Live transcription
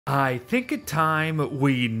I think it time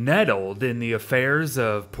we nettled in the affairs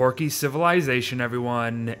of Porky's civilization,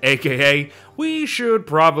 everyone. AKA, we should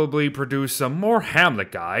probably produce some more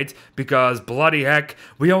Hamlet guides, because bloody heck,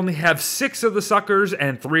 we only have 6 of the suckers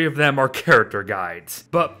and 3 of them are character guides.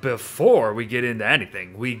 But before we get into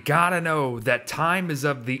anything, we gotta know that time is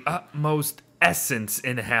of the utmost essence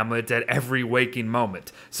in Hamlet at every waking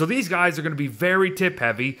moment. So these guys are going to be very tip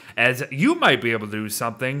heavy, as you might be able to do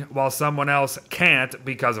something while someone else can't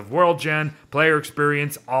because of world gen, player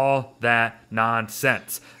experience, all that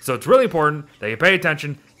nonsense. So it's really important that you pay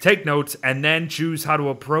attention, take notes, and then choose how to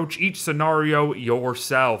approach each scenario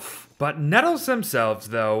yourself. But Nettles themselves,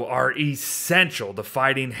 though, are essential to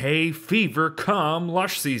fighting hay fever come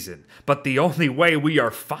lush season. But the only way we are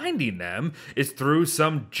finding them is through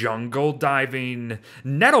some jungle diving.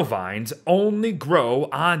 Nettle vines only grow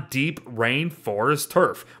on deep rainforest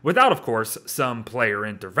turf, without, of course, some player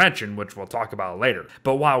intervention, which we'll talk about later.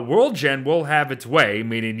 But while World Gen will have its way,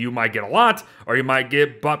 meaning you might get a lot, or you might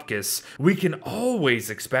get bupkis, we can always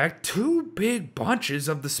expect 2 big bunches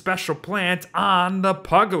of the special plant on the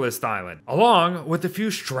Pugilist Island, along with a few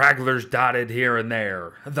stragglers dotted here and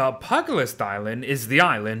there. The Pugilist Island is the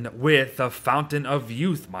island with a fountain of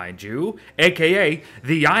youth, mind you, aka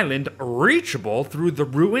the island reachable through the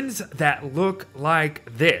ruins that look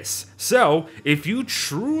like this. So, if you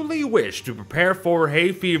truly wish to prepare for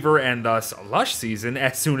hay fever and thus lush season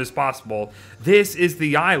as soon as possible, this is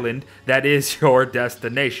the island that is your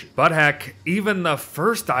destination. But heck, even the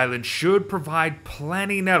first island should provide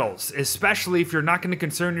plenty nettles, especially if you're not going to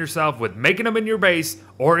concern yourself with making them in your base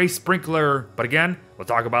or a sprinkler. But again, we'll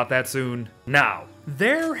talk about that soon. Now,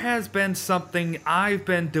 there has been something I've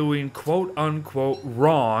been doing quote unquote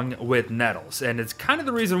wrong with nettles, and it's kind of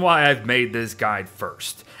the reason why I've made this guide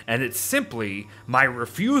first. And it's simply my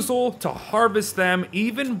refusal to harvest them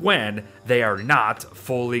even when they are not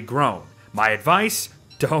fully grown. My advice,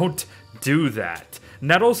 don't do that.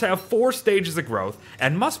 Nettles have 4 stages of growth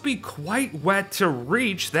and must be quite wet to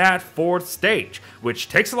reach that 4th stage, which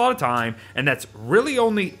takes a lot of time, and that's really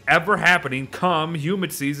only ever happening come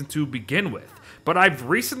humid season to begin with. But I've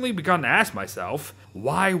recently begun to ask myself,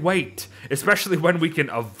 why wait? Especially when we can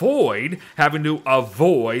avoid having to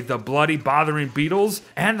avoid the bloody bothering beetles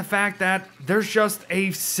and the fact that there's just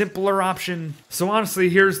a simpler option. So honestly,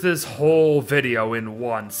 here's this whole video in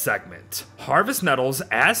one segment. Harvest nettles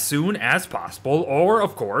as soon as possible, or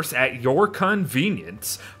of course at your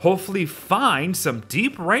convenience. Hopefully find some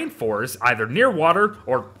deep rainforest either near water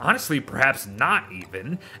or honestly perhaps not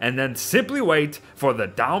even, and then simply wait for the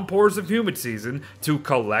downpours of humid season to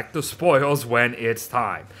collect the spoils when it's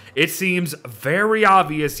time. It seems very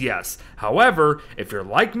obvious, yes. However, if you're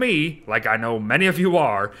like me, like I know many of you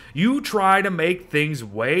are, you try to make things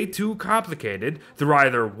way too complicated through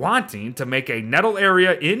either wanting to make a nettle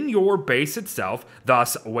area in your base itself,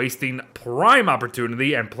 thus wasting prime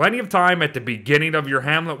opportunity and plenty of time at the beginning of your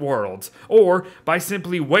Hamlet worlds, or by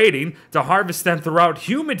simply waiting to harvest them throughout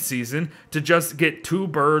humid season to just get 2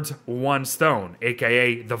 birds, 1 stone,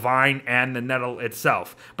 aka the vine and the nettle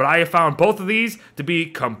itself. But I have found both of these to be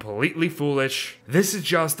completely foolish. This is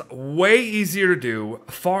just way easier to do,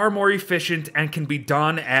 far more efficient, and can be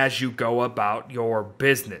done as you go about your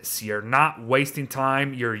business. You're not wasting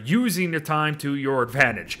time, you're using your time to your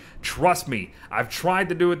advantage. Trust me, I've tried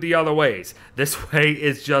to do it the other ways. This way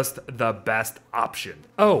is just the best option.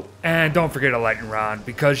 Oh, and don't forget a lightning rod,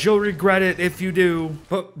 because you'll regret it if you do.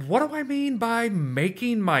 But what do I mean by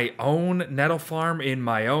making my own nettle farm in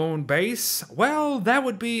my own base? Well, that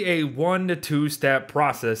would be a 1 to 2 step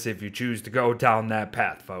process if you choose to go down that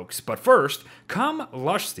path, folks. But first, come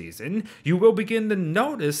lush season, you will begin to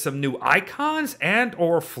notice some new icons and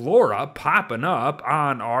or flora popping up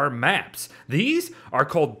on our maps. These are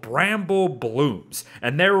called bramble blooms,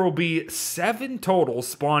 and there will be 7 total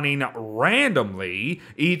spawning randomly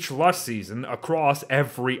each lush season across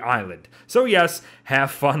every island. So yes,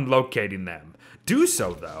 have fun locating them. Do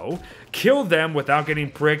so though, kill them without getting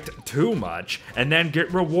pricked too much, and then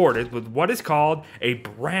get rewarded with what is called a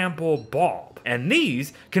bramble bulb. And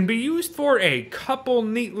these can be used for a couple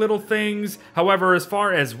neat little things. However, as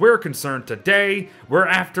far as we're concerned today, we're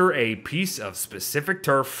after a piece of specific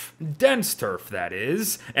turf, dense turf that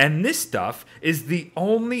is, and this stuff is the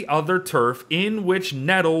only other turf in which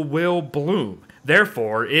nettle will bloom.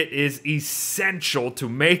 Therefore, it is essential to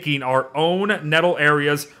making our own nettle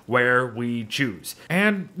areas where we choose.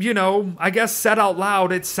 And, you know, I guess said out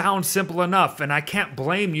loud, it sounds simple enough, and I can't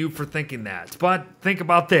blame you for thinking that. But think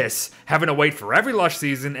about this, having to wait for every lush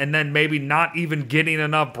season and then maybe not even getting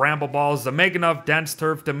enough bramble balls to make enough dense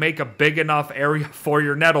turf to make a big enough area for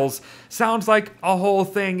your nettles sounds like a whole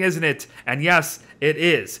thing, isn't it? And yes, it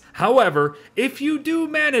is. However, if you do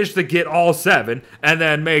manage to get all 7 and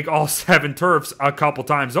then make all 7 turfs a couple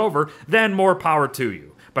times over, then more power to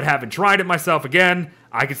you. But having tried it myself again,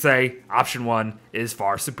 I could say option 1 is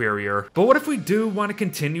far superior. But what if we do want to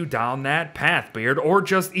continue down that path, Beard, or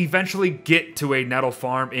just eventually get to a nettle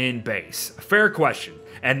farm in base? Fair question.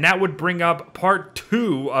 And that would bring up part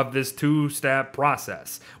 2 of this 2-step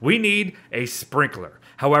process. We need a sprinkler.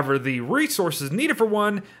 However, the resources needed for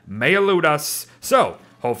one may elude us. So,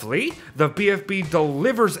 hopefully, the BFB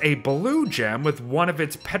delivers a blue gem with one of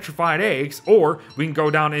its petrified eggs, or we can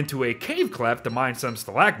go down into a cave cleft to mine some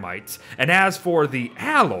stalagmites. And as for the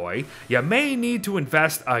alloy, you may need to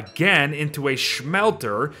invest again into a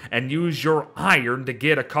smelter and use your iron to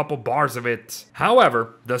get a couple bars of it.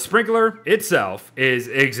 However, the sprinkler itself is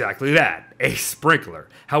exactly that. A sprinkler.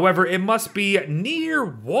 However, it must be near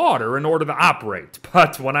water in order to operate.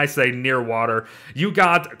 But when I say near water, you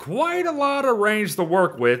got quite a lot of range to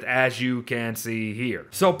work with, as you can see here.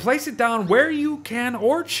 So place it down where you can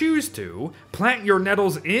or choose to, plant your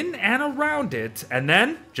nettles in and around it, and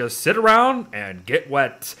then just sit around and get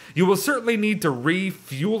wet. You will certainly need to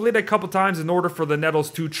refuel it a couple times in order for the nettles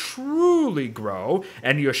to truly grow,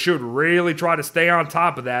 and you should really try to stay on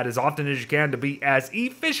top of that as often as you can to be as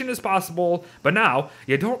efficient as possible. But now,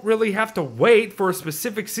 you don't really have to wait for a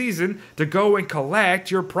specific season to go and collect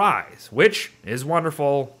your prize, which is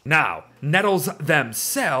wonderful. Now, nettles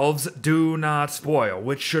themselves do not spoil,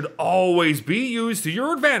 which should always be used to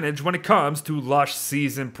your advantage when it comes to lush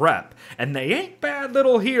season prep. And they ain't bad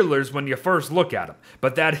little healers when you first look at them,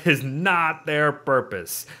 but that is not their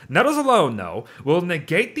purpose. Nettles alone, though, will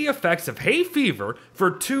negate the effects of hay fever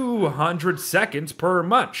for 200 seconds per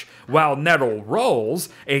munch, while nettle rolls,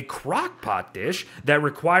 a crock pot dish that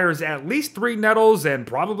requires at least 3 nettles and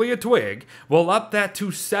probably a twig, will up that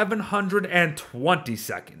to 720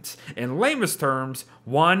 seconds. In lamest terms,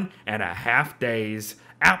 1.5 days.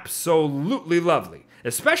 Absolutely lovely,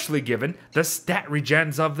 especially given the stat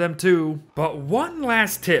regens of them too. But one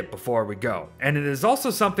last tip before we go, and it is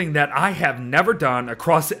also something that I have never done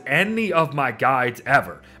across any of my guides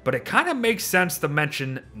ever, but it kind of makes sense to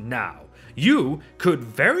mention now. You could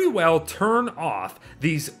very well turn off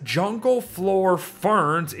these jungle floor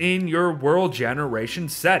ferns in your world generation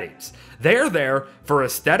settings. They're there for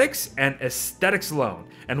aesthetics and aesthetics alone.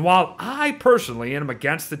 And while I personally am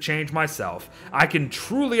against the change myself, I can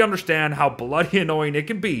truly understand how bloody annoying it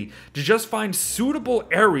can be to just find suitable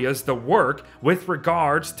areas to work with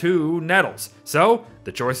regards to nettles. So,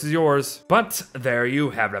 the choice is yours. But there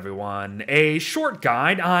you have it, everyone. A short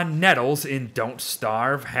guide on nettles in Don't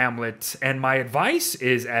Starve Hamlet. And my advice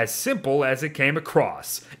is as simple as it came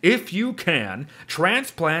across. If you can,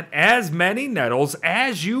 transplant as many nettles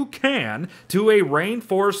as you can to a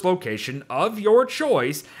rainforest location of your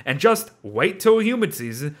choice and just wait till humid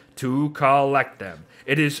season to collect them.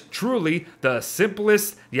 It is truly the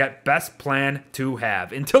simplest yet best plan to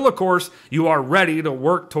have, until of course you are ready to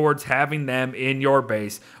work towards having them in your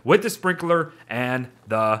base with the sprinkler and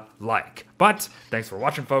the like. But thanks for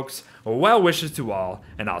watching, folks. Well wishes to all,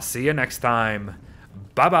 and I'll see you next time.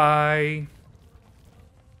 Bye bye.